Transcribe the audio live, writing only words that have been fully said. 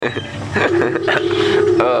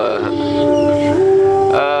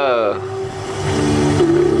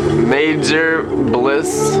Major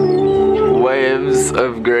Bliss Waves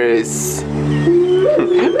of Grace.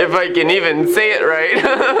 If I can even say it right.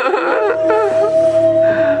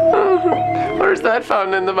 Where's that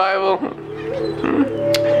found in the Bible?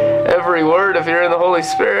 Every word if you're in the Holy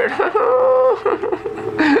Spirit.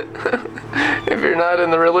 If you're not in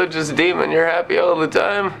the religious demon, you're happy all the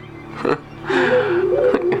time.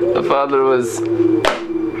 The Father was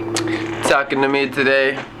talking to me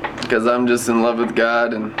today because I'm just in love with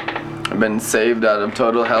God and I've been saved out of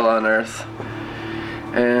total hell on earth.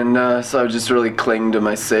 And so I just really cling to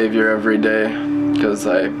my Savior every day because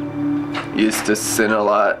I used to sin a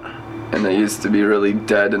lot and I used to be really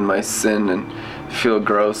dead in my sin and feel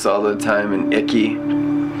gross all the time and icky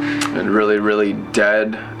and really, really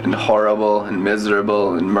dead and horrible and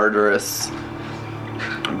miserable and murderous.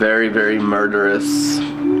 Very, very murderous.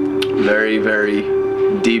 Very, very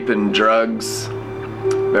deep in drugs.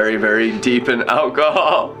 Very, very deep in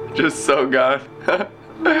alcohol. Just so gone.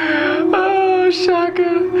 Oh,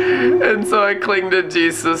 shaka. And so I cling to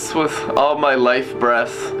Jesus with all my life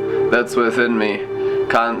breath that's within me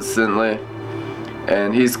constantly.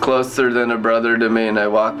 And he's closer than a brother to me, and I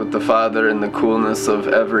walk with the Father in the coolness of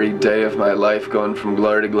every day of my life, going from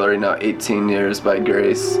glory to glory now 18 years by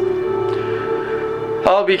grace.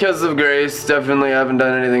 All because of grace. Definitely haven't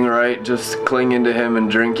done anything right, just clinging to him and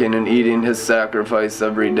drinking and eating his sacrifice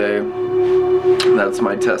every day. That's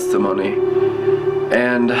my testimony.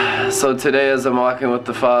 And so today as I'm walking with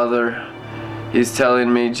the Father, he's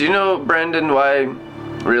telling me, do you know, Brendan, why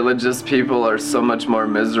religious people are so much more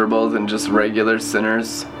miserable than just regular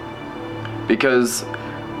sinners? Because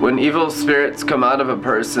when evil spirits come out of a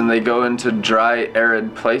person, they go into dry,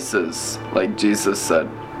 arid places, like Jesus said.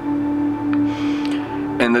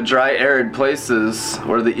 And the dry, arid places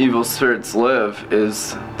where the evil spirits live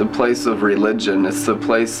is the place of religion. It's the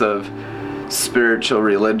place of spiritual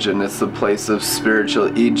religion. It's the place of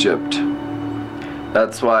spiritual Egypt.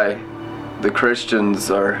 That's why the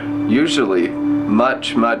Christians are usually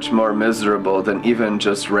much, much more miserable than even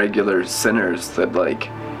just regular sinners that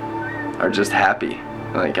are just happy.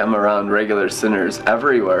 I'm around regular sinners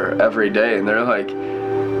everywhere, every day, and they're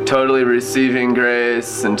totally receiving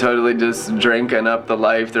grace and totally just drinking up the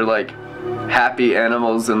life. They're like happy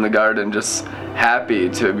animals in the garden, just happy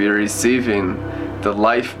to be receiving the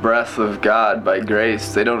life breath of God by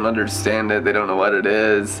grace. They don't understand it. They don't know what it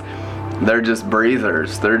is. They're just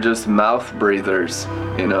breathers. They're just mouth breathers,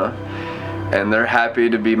 And they're happy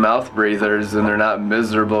to be mouth breathers, and they're not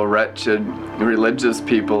miserable, wretched, religious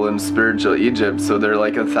people in spiritual Egypt. So they're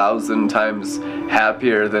 1,000 times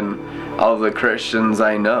happier than all the Christians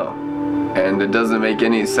I know. And it doesn't make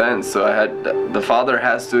any sense. So the Father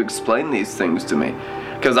has to explain these things to me.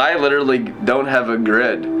 Because I literally don't have a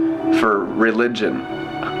grid for religion.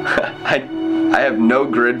 I have no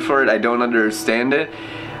grid for it. I don't understand it.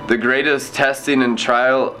 The greatest testing and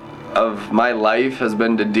trial of my life has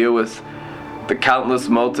been to deal with the countless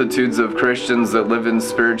multitudes of Christians that live in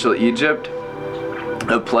spiritual Egypt,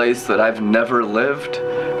 a place that I've never lived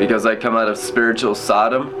because I come out of spiritual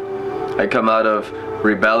Sodom. I come out of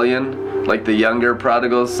rebellion, like the younger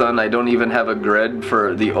prodigal son. I don't even have a grid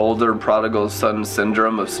for the older prodigal son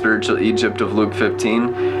syndrome of spiritual Egypt of Luke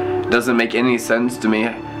 15. It doesn't make any sense to me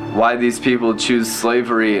why these people choose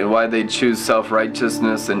slavery and why they choose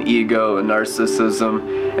self-righteousness and ego and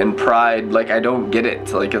narcissism and pride. I don't get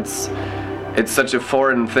it. It's such a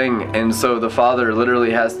foreign thing. And so the Father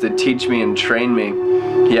literally has to teach me and train me.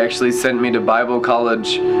 He actually sent me to Bible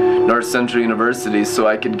College, North Central University, so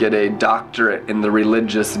I could get a doctorate in the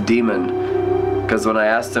religious demon. Because when I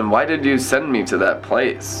asked him, why did you send me to that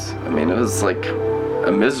place? It was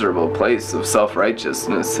a miserable place of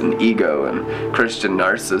self-righteousness and ego and Christian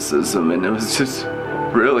narcissism, and it was just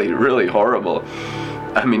really, really horrible.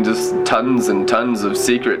 Just tons and tons of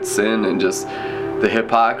secret sin and just the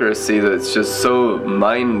hypocrisy that's just so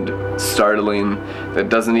mind-startling that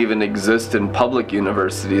doesn't even exist in public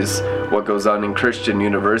universities. What goes on in Christian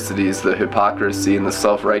universities, the hypocrisy and the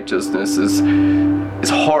self-righteousness is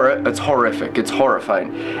horrific. It's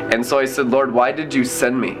horrifying. And so I said, Lord, why did you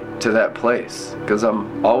send me to that place? Because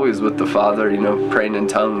I'm always with the Father, praying in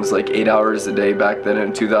tongues 8 hours a day back then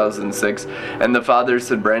in 2006. And the Father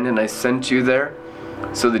said, Brandon, I sent you there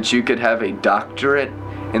so that you could have a doctorate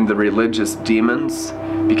in the religious demons,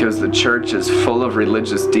 because the church is full of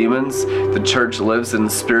religious demons. The church lives in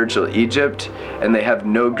spiritual Egypt, and they have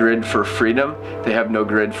no grid for freedom. They have no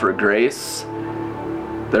grid for grace.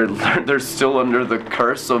 They're still under the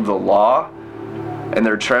curse of the law, and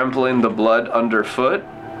they're trampling the blood underfoot.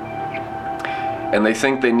 and they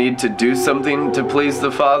think they need to do something to please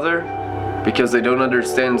the Father because they don't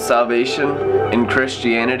understand salvation in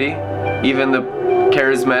Christianity. Even the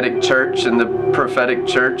charismatic church and the prophetic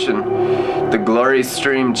church and the glory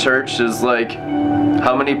stream church is like,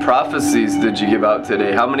 how many prophecies did you give out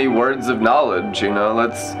today? How many words of knowledge?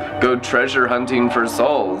 Let's go treasure hunting for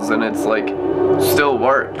souls. And it's like, still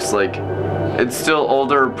works. Like, it's still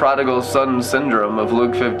older prodigal son syndrome of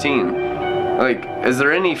Luke 15. Like, is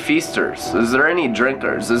there any feasters? Is there any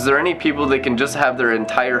drinkers? Is there any people that can just have their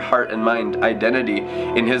entire heart and mind identity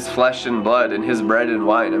in his flesh and blood and his bread and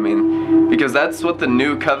wine? I mean, because that's what the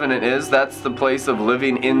new covenant is. That's the place of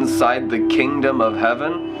living inside the kingdom of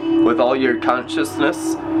heaven with all your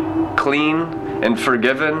consciousness clean and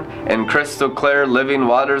forgiven and crystal clear living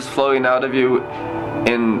waters flowing out of you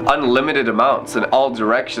in unlimited amounts in all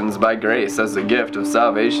directions by grace as a gift of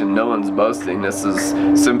salvation. No one's boasting. This is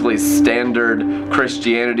simply standard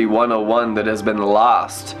Christianity 101 that has been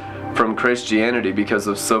lost from Christianity because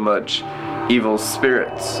of so much evil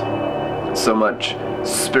spirits, so much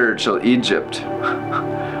spiritual Egypt.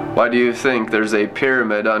 Why do you think there's a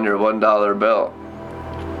pyramid on your $1 bill?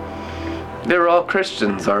 They were all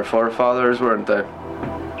Christians, our forefathers, weren't they?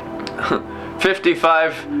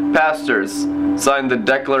 55 pastors signed the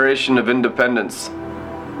Declaration of Independence.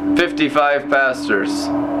 55 pastors.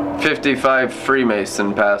 55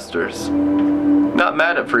 Freemason pastors. Not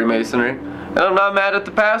mad at Freemasonry. And I'm not mad at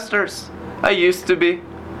the pastors. I used to be.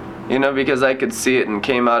 Because I could see it and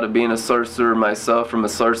came out of being a sorcerer myself from a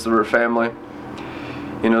sorcerer family.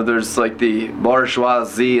 There's like the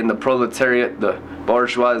bourgeoisie and the proletariat. The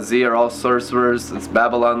bourgeoisie are all sorcerers. It's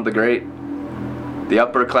Babylon the Great. The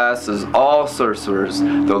upper class is all sorcerers.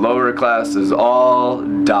 The lower class is all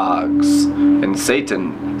dogs. And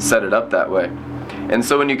Satan set it up that way. And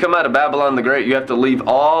so when you come out of Babylon the Great, you have to leave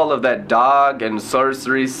all of that dog and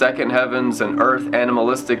sorcery, second heavens and earth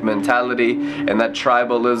animalistic mentality and that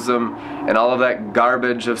tribalism and all of that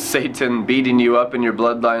garbage of Satan beating you up in your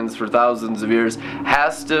bloodlines for thousands of years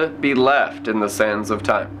has to be left in the sands of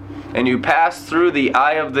time. And you pass through the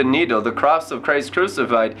eye of the needle, the cross of Christ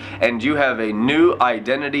crucified, and you have a new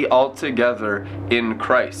identity altogether in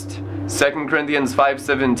Christ. 2 Corinthians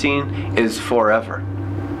 5:17 is forever.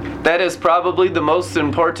 That is probably the most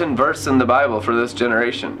important verse in the Bible for this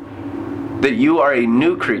generation. That you are a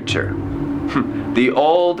new creature. The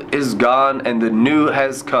old is gone and the new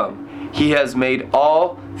has come. He has made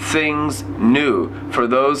all things new for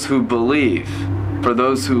those who believe, for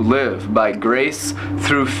those who live by grace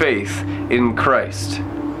through faith in Christ,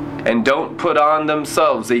 and don't put on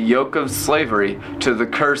themselves a yoke of slavery to the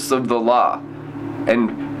curse of the law,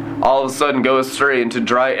 and all of a sudden go astray into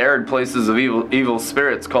dry, arid places of evil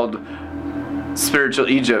spirits called spiritual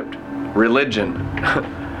Egypt, religion.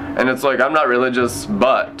 And it's like, I'm not religious,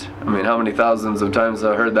 but, how many thousands of times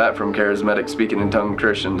I've heard that from charismatic speaking in tongue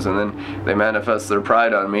Christians, and then they manifest their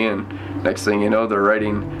pride on me, and next thing you know, they're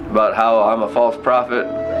writing about how I'm a false prophet,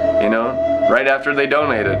 right after they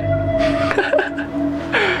donated.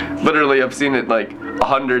 Literally, I've seen it like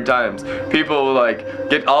 100 times. People will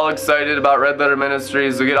get all excited about Red Letter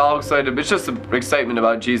Ministries. They get all excited. It's just excitement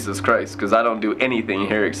about Jesus Christ, because I don't do anything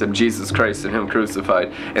here except Jesus Christ and Him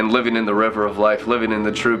crucified, and living in the river of life, living in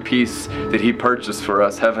the true peace that He purchased for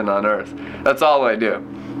us, heaven on earth. That's all I do.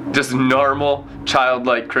 Just normal,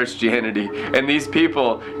 childlike Christianity. And these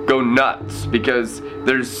people go nuts because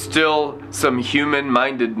there's still some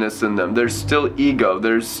human-mindedness in them. There's still ego.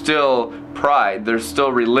 There's still pride. There's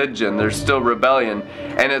still religion. There's still rebellion.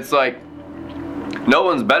 And it's like, no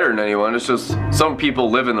one's better than anyone. It's just some people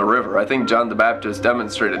live in the river. I think John the Baptist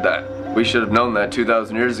demonstrated that. We should have known that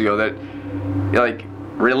 2,000 years ago, that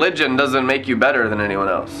religion doesn't make you better than anyone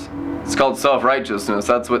else. It's called self-righteousness.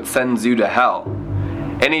 That's what sends you to hell.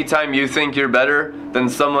 Anytime you think you're better than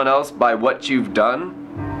someone else by what you've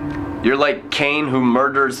done, you're like Cain who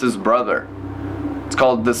murders his brother. It's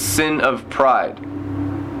called the sin of pride.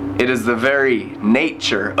 It is the very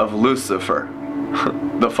nature of Lucifer,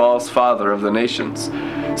 the false father of the nations.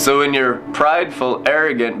 So when you're prideful,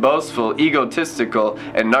 arrogant, boastful, egotistical,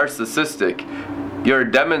 and narcissistic, you're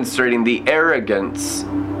demonstrating the arrogance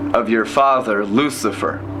of your father,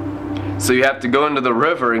 Lucifer. So you have to go into the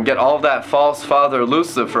river and get all that false father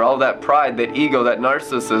Lucifer, all that pride, that ego, that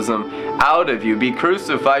narcissism out of you. Be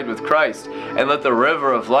crucified with Christ and let the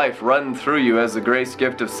river of life run through you as a grace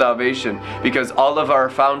gift of salvation, because all of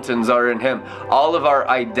our fountains are in Him. All of our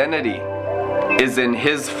identity is in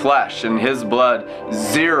His flesh and His blood,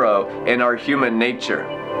 zero in our human nature.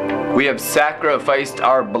 We have sacrificed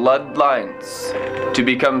our bloodlines to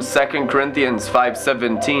become 2 Corinthians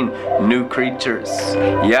 5:17, new creatures.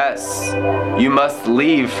 Yes, you must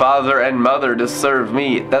leave father and mother to serve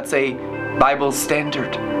me. That's a Bible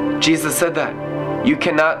standard. Jesus said that. You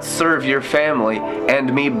cannot serve your family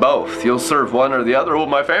and me both. You'll serve one or the other. Well,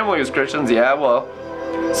 my family is Christians. Yeah, well,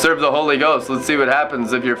 serve the Holy Ghost. Let's see what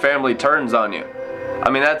happens if your family turns on you. I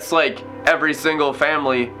mean, that's like every single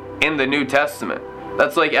family in the New Testament.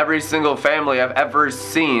 That's like every single family I've ever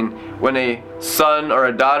seen. When a son or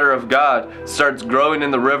a daughter of God starts growing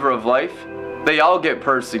in the river of life, they all get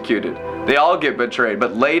persecuted. They all get betrayed.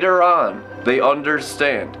 But later on, they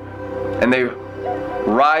understand. And they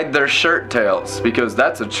ride their shirt tails, because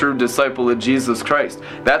that's a true disciple of Jesus Christ.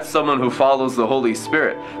 That's someone who follows the Holy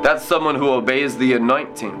Spirit. That's someone who obeys the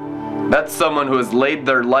anointing. That's someone who has laid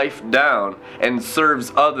their life down and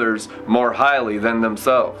serves others more highly than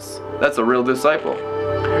themselves. That's a real disciple.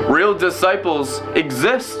 Real disciples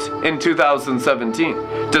exist in 2017.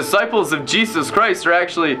 Disciples of Jesus Christ are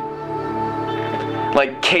actually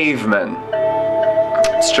like cavemen.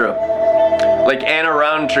 It's true. Like Anna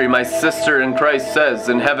Roundtree, my sister in Christ, says,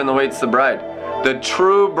 in Heaven Awaits the Bride, the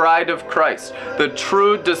true bride of Christ, the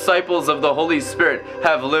true disciples of the Holy Spirit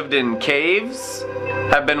have lived in caves,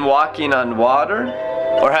 have been walking on water,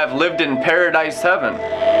 or have lived in paradise heaven.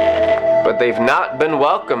 But they've not been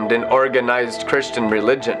welcomed in organized Christian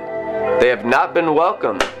religion. They have not been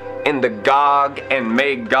welcomed in the Gog and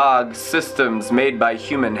Magog systems made by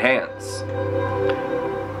human hands.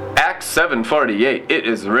 Acts 7:48, it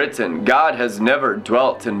is written, God has never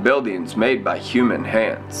dwelt in buildings made by human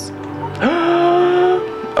hands.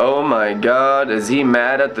 Oh my God, is he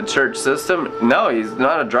mad at the church system? No, he's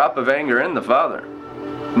not a drop of anger in the Father.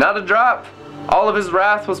 Not a drop. All of his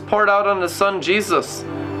wrath was poured out on his Son Jesus.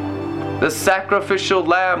 The sacrificial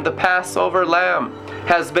lamb, the Passover lamb,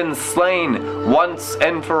 has been slain once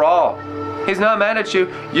and for all. He's not mad at you.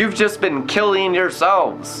 You've just been killing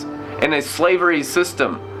yourselves in a slavery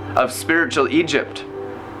system of spiritual Egypt.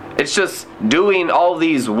 It's just doing all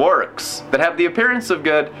these works that have the appearance of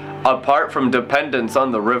good apart from dependence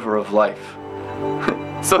on the river of life.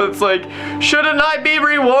 So it's like, shouldn't I be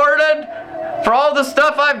rewarded for all the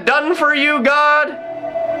stuff I've done for you, God?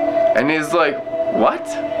 And he's like, what?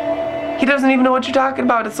 He doesn't even know what you're talking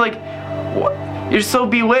about. It's like, what? You're so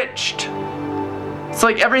bewitched. It's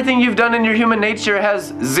like everything you've done in your human nature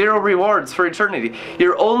has zero rewards for eternity.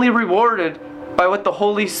 You're only rewarded by what the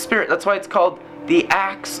Holy Spirit, that's why it's called the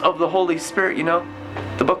acts of the Holy Spirit, you know?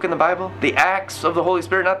 The book in the Bible, the acts of the Holy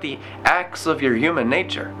Spirit, not the acts of your human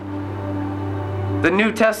nature. The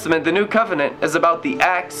New Testament, the New Covenant, is about the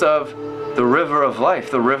acts of the river of life,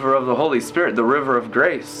 the river of the Holy Spirit, the river of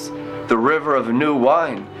grace, the river of new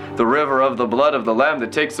wine, the river of the blood of the Lamb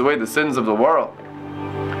that takes away the sins of the world.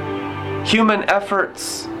 Human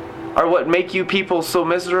efforts are what make you people so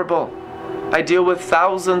miserable. I deal with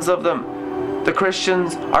thousands of them. The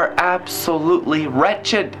Christians are absolutely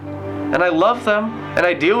wretched. And I love them, and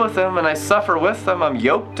I deal with them, and I suffer with them. I'm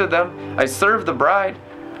yoked to them. I serve the bride.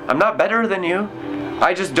 I'm not better than you.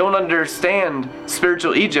 I just don't understand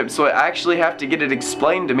spiritual Egypt, so I actually have to get it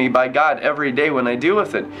explained to me by God every day when I deal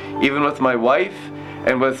with it. Even with my wife,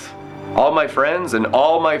 and with all my friends, and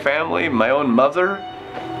all my family, my own mother,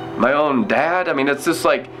 my own dad. I mean, it's just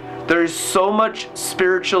like, there's so much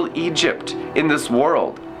spiritual Egypt in this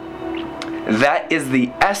world. That is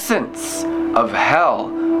the essence of hell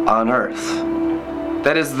on earth.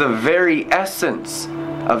 That is the very essence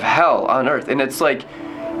of hell on earth. And it's like,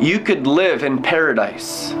 you could live in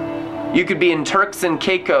paradise. You could be in Turks and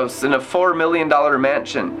Caicos in a $4 million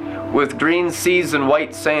mansion with green seas and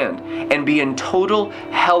white sand, and be in total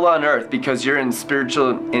hell on earth because you're in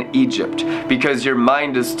spiritual Egypt, because your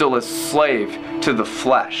mind is still a slave to the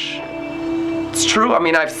flesh. It's true. I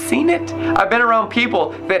mean, I've seen it. I've been around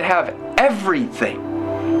people that have everything.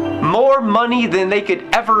 More money than they could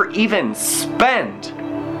ever even spend.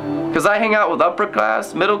 Because I hang out with upper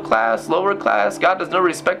class, middle class, lower class. God does no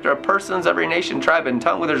respecter of persons, every nation, tribe, and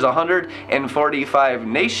tongue. There's 145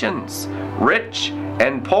 nations, rich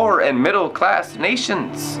and poor and middle class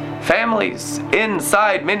nations, families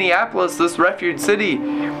inside Minneapolis, this refuge city.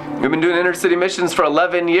 We've been doing inner city missions for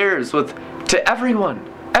 11 years to everyone,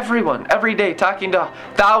 every day, talking to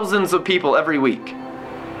thousands of people every week.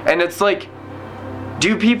 And it's like,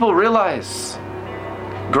 do people realize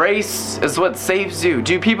grace is what saves you?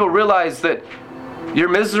 Do people realize that you're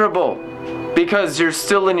miserable because you're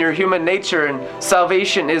still in your human nature, and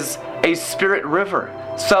salvation is a spirit river?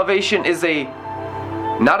 Salvation is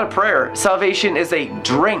not a prayer. Salvation is a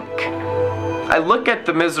drink. I look at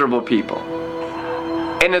the miserable people,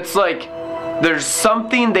 and it's like, There's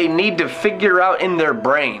something they need to figure out in their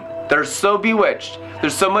brain. They're so bewitched.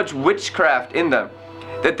 There's so much witchcraft in them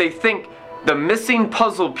that they think the missing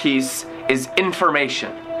puzzle piece is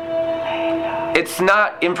information. It's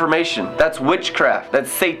not information. That's witchcraft.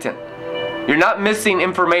 That's Satan. You're not missing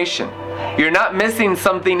information. You're not missing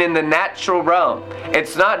something in the natural realm.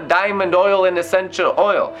 It's not diamond oil and essential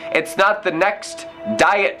oil. It's not the next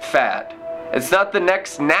diet fad. It's not the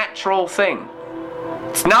next natural thing.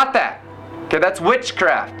 It's not that. Okay, that's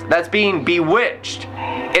witchcraft. That's being bewitched.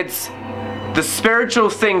 It's the spiritual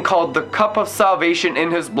thing called the cup of salvation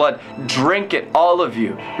in his blood. Drink it, all of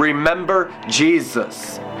you. Remember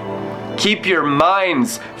Jesus. Keep your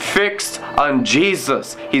minds fixed on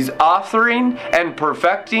Jesus. He's authoring and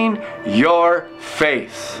perfecting your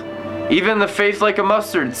faith. Even the faith like a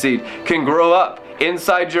mustard seed can grow up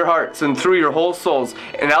inside your hearts and through your whole souls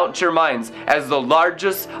and out your minds as the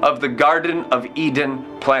largest of the Garden of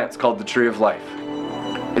Eden plants called the tree of life.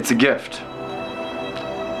 It's a gift.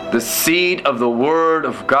 The seed of the Word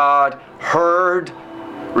of God heard,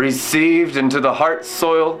 received into the heart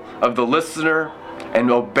soil of the listener, and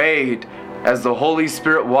obeyed as the Holy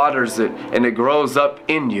Spirit waters it, and it grows up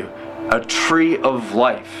in you, a tree of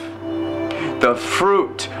life. The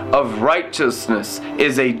fruit of righteousness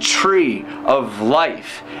is a tree of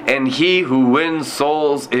life, and he who wins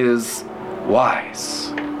souls is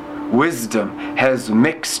wise. Wisdom has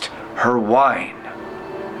mixed her wine.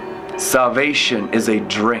 Salvation is a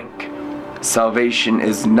drink. Salvation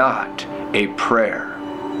is not a prayer.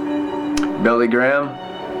 Billy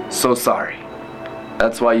Graham, so sorry.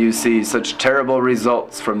 That's why you see such terrible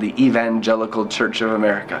results from the Evangelical Church of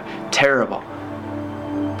America. Terrible.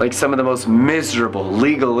 Like some of the most miserable,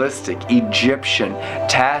 legalistic Egyptian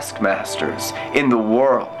taskmasters in the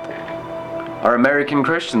world are American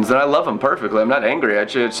Christians, and I love them perfectly. I'm not angry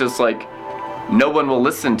at you. It's just like no one will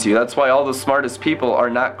listen to you. That's why all the smartest people are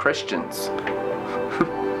not Christians.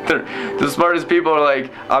 The smartest people are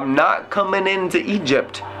like, I'm not coming into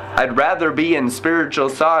Egypt. I'd rather be in spiritual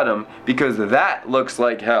Sodom because that looks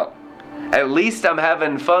like hell. At least I'm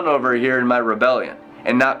having fun over here in my rebellion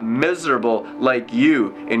and not miserable like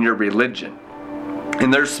you in your religion.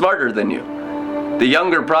 And they're smarter than you. The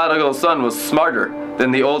younger prodigal son was smarter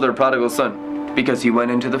than the older prodigal son because he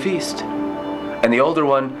went into the feast. And the older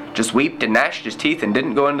one just wept and gnashed his teeth and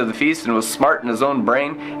didn't go into the feast and was smart in his own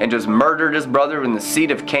brain and just murdered his brother in the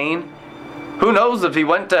seed of Cain. Who knows if he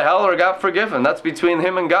went to hell or got forgiven? That's between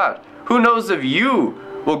him and God. Who knows if you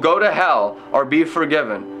will go to hell or be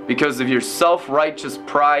forgiven because of your self-righteous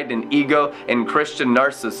pride and ego and Christian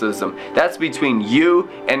narcissism? That's between you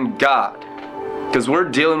and God. Because we're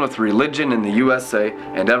dealing with religion in the USA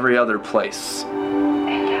and every other place.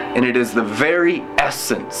 And it is the very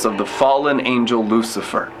essence of the fallen angel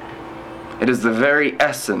Lucifer. It is the very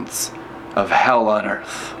essence of hell on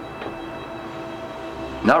earth.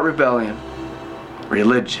 Not rebellion.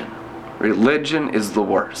 Religion. Religion is the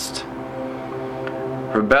worst.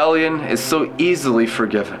 Rebellion is so easily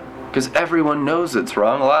forgiven because everyone knows it's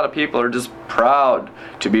wrong. A lot of people are just proud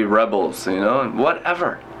to be rebels, and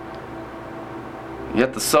whatever.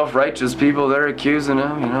 Yet the self-righteous people, they're accusing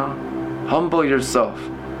him, Humble yourself.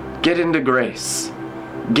 Get into grace.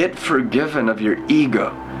 Get forgiven of your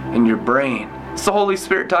ego and your brain. It's the Holy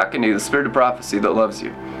Spirit talking to you, the Spirit of prophecy that loves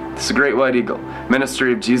you. It's a great white eagle,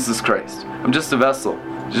 ministry of Jesus Christ. I'm just a vessel.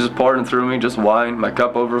 Just pouring through me, just wine. My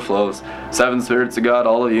cup overflows. 7 spirits of God,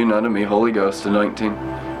 all of you, none of me. Holy Ghost anointing.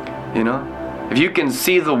 If you can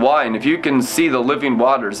see the wine, if you can see the living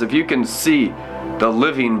waters, if you can see the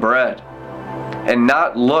living bread, and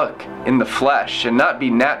not look in the flesh, and not be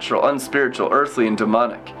natural, unspiritual, earthly, and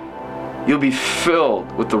demonic, you'll be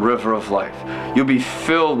filled with the river of life. You'll be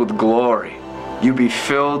filled with glory. You'll be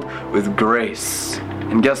filled with grace.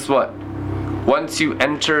 And guess what? Once you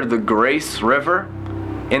enter the grace river,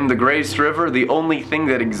 in the grace river, the only thing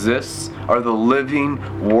that exists are the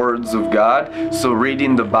living words of God. So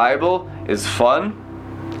reading the Bible is fun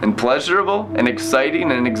and pleasurable and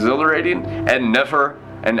exciting and exhilarating and never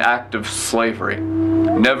an act of slavery.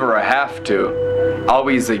 Never a have to.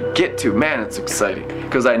 Always a get to. Man, it's exciting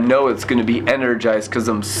because I know it's going to be energized because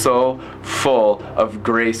I'm so full of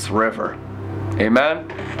Grace River. Amen?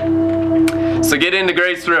 So get into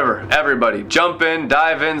Grace River, everybody. Jump in,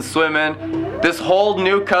 dive in, swim in. This whole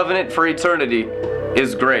new covenant for eternity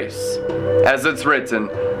is grace. As it's written,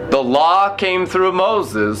 the law came through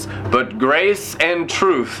Moses, but grace and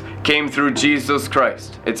truth came through Jesus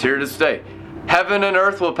Christ. It's here to stay. Heaven and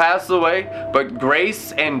earth will pass away, but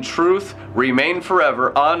grace and truth remain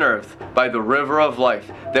forever on earth by the river of life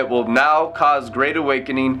that will now cause great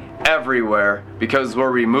awakening everywhere because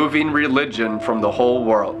we're removing religion from the whole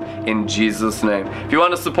world in Jesus' name. If you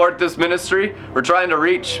want to support this ministry, we're trying to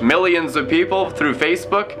reach millions of people through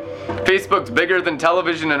Facebook. Facebook's bigger than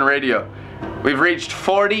television and radio. We've reached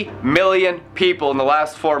 40 million people in the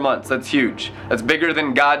last 4 months. That's huge. That's bigger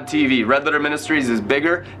than God TV. Red Letter Ministries is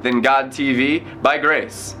bigger than God TV by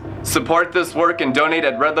grace. Support this work and donate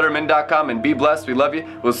at redlettermin.com and be blessed. We love you.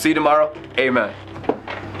 We'll see you tomorrow. Amen.